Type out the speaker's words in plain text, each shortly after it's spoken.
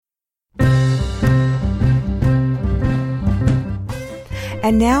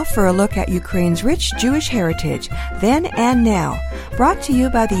And now for a look at Ukraine's rich Jewish heritage, then and now, brought to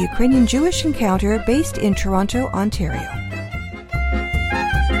you by the Ukrainian Jewish Encounter based in Toronto, Ontario.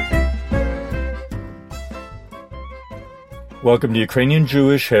 Welcome to Ukrainian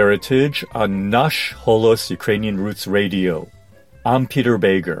Jewish Heritage on Nash Holos Ukrainian Roots Radio. I'm Peter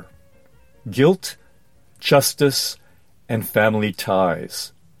Bager. Guilt, justice, and family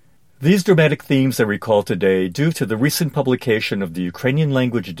ties. These dramatic themes I recall today due to the recent publication of the Ukrainian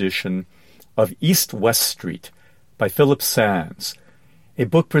language edition of East-West Street by Philip Sands, a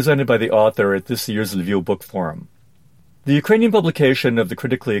book presented by the author at this year's Lviv Book Forum. The Ukrainian publication of the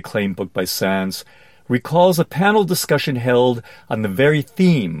critically acclaimed book by Sands recalls a panel discussion held on the very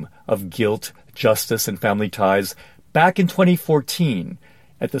theme of guilt, justice, and family ties back in 2014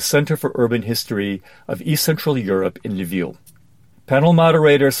 at the Center for Urban History of East Central Europe in Lviv. Panel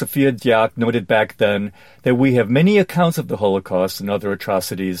moderator Sophia Diak noted back then that we have many accounts of the Holocaust and other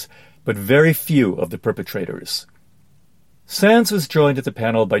atrocities, but very few of the perpetrators. Sands was joined at the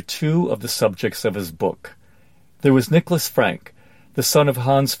panel by two of the subjects of his book. There was Nicholas Frank, the son of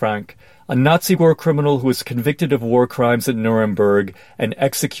Hans Frank, a Nazi war criminal who was convicted of war crimes at Nuremberg and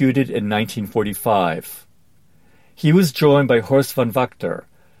executed in 1945. He was joined by Horst von Wachter,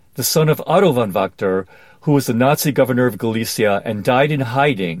 the son of Otto von Wachter, who was the Nazi governor of Galicia and died in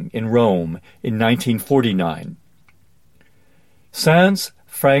hiding in Rome in 1949. Sands,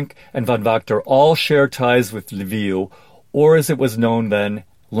 Frank, and von Wachter all share ties with Lviv, or as it was known then,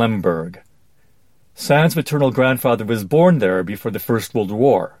 Lemberg. Sands' maternal grandfather was born there before the First World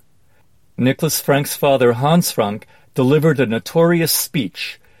War. Nicholas Frank's father, Hans Frank, delivered a notorious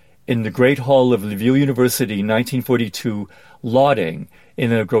speech in the Great Hall of Lviv University in 1942, lauding,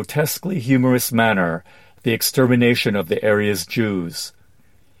 in a grotesquely humorous manner, the extermination of the area's Jews.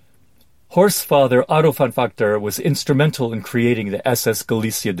 Horst's father, Otto von Wachter, was instrumental in creating the SS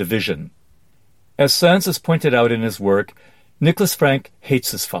Galicia division. As Sands has pointed out in his work, Nicholas Frank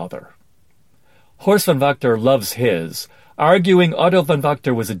hates his father. Horst von Wachter loves his, arguing Otto von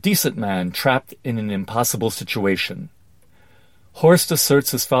Wachter was a decent man trapped in an impossible situation. Horst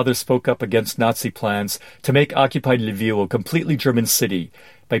asserts his father spoke up against Nazi plans to make occupied Lviv a completely German city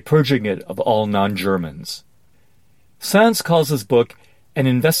by purging it of all non-Germans. Sands calls his book an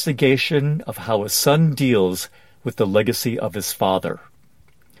investigation of how a son deals with the legacy of his father.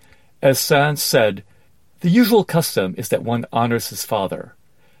 As Sands said, the usual custom is that one honors his father,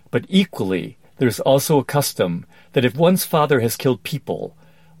 but equally there is also a custom that if one's father has killed people,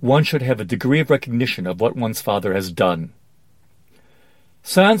 one should have a degree of recognition of what one's father has done.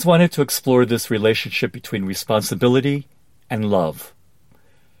 Sands wanted to explore this relationship between responsibility and love.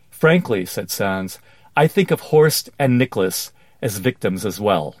 Frankly, said Sands, I think of Horst and Nicholas as victims as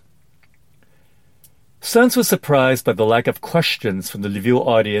well. Sands was surprised by the lack of questions from the Lviv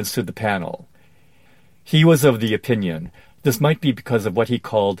audience to the panel. He was of the opinion this might be because of what he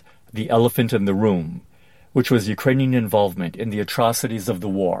called the elephant in the room, which was Ukrainian involvement in the atrocities of the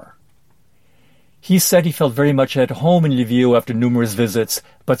war. He said he felt very much at home in Lviv after numerous visits,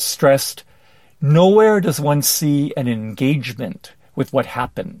 but stressed, nowhere does one see an engagement with what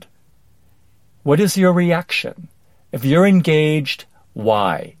happened. What is your reaction? If you're engaged,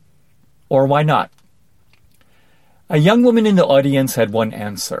 why? Or why not? A young woman in the audience had one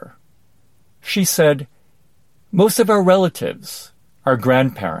answer. She said, most of our relatives, our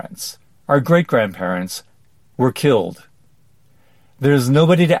grandparents, our great-grandparents, were killed. There is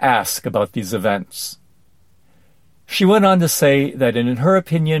nobody to ask about these events. She went on to say that in her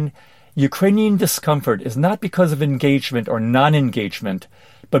opinion, Ukrainian discomfort is not because of engagement or non-engagement,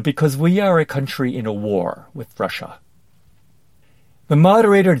 but because we are a country in a war with Russia. The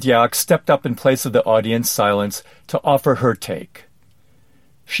moderator Diak stepped up in place of the audience silence to offer her take.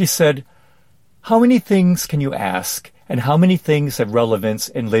 She said, how many things can you ask, and how many things have relevance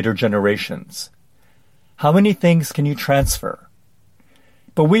in later generations? How many things can you transfer?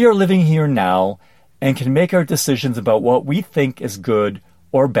 But we are living here now and can make our decisions about what we think is good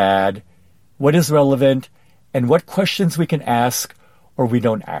or bad, what is relevant, and what questions we can ask or we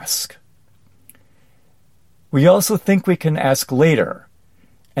don't ask. We also think we can ask later,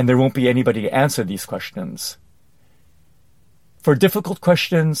 and there won't be anybody to answer these questions. For difficult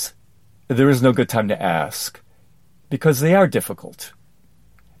questions, there is no good time to ask, because they are difficult.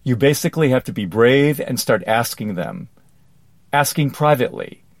 You basically have to be brave and start asking them, asking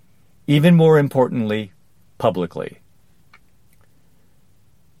privately, even more importantly, publicly.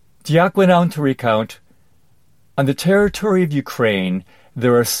 Diak went on to recount, on the territory of Ukraine,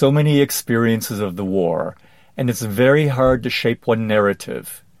 there are so many experiences of the war, and it's very hard to shape one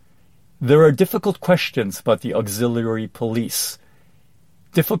narrative. There are difficult questions about the auxiliary police.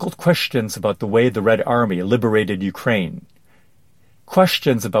 difficult questions about the way the Red Army liberated Ukraine,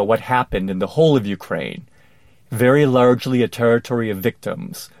 questions about what happened in the whole of Ukraine, very largely a territory of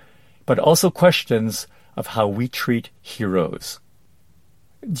victims, but also questions of how we treat heroes.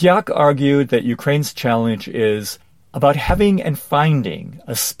 Dyack argued that Ukraine's challenge is about having and finding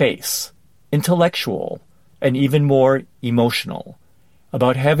a space, intellectual and even more emotional,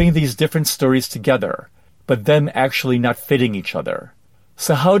 about having these different stories together, but them actually not fitting each other.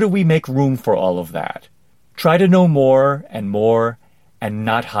 So how do we make room for all of that? Try to know more and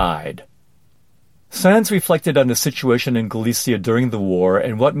not hide. Sands reflected on the situation in Galicia during the war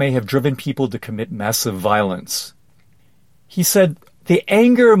and what may have driven people to commit massive violence. He said, "The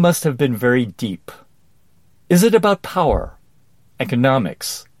anger must have been very deep. Is it about power,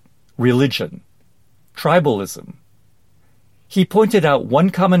 economics, religion, tribalism?" He pointed out one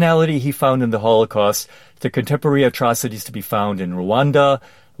commonality he found in the Holocaust to contemporary atrocities to be found in Rwanda,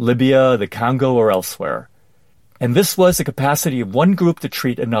 Libya, the Congo, or elsewhere. And this was the capacity of one group to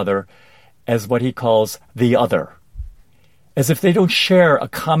treat another as what he calls the other, as if they don't share a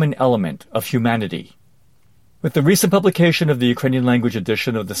common element of humanity. With the recent publication of the Ukrainian language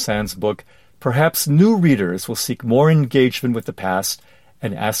edition of the Sands book, perhaps new readers will seek more engagement with the past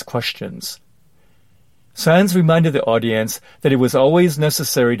and ask questions. Sands reminded the audience that it was always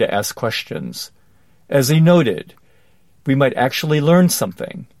necessary to ask questions. As he noted, we might actually learn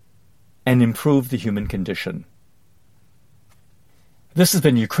something and improve the human condition. This has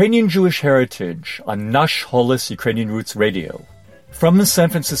been Ukrainian Jewish Heritage on Nash Holos Ukrainian Roots Radio. From San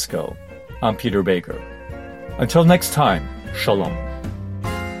Francisco, I'm Peter Baker. Until next time, Shalom.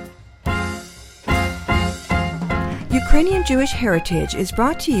 Ukrainian Jewish Heritage is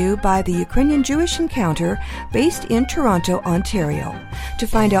brought to you by the Ukrainian Jewish Encounter based in Toronto, Ontario. To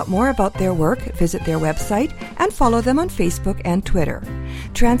find out more about their work, visit their website and follow them on Facebook and Twitter.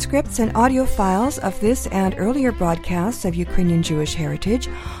 Transcripts and audio files of this and earlier broadcasts of Ukrainian Jewish Heritage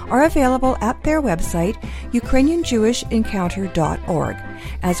are available at their website, ukrainianjewishencounter.org,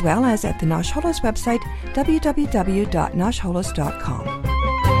 as well as at the Nash Holos website, www.nashholos.com.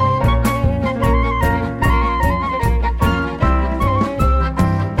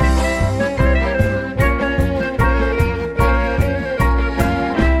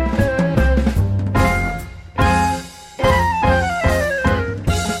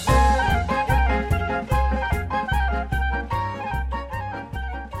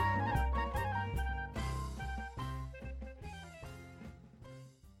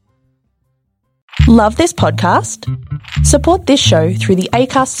 Love this podcast? Support this show through the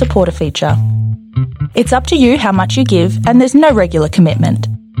Acast supporter feature. It's up to you how much you give, and there's no regular commitment.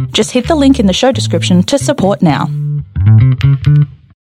 Just hit the link in the show description to support now.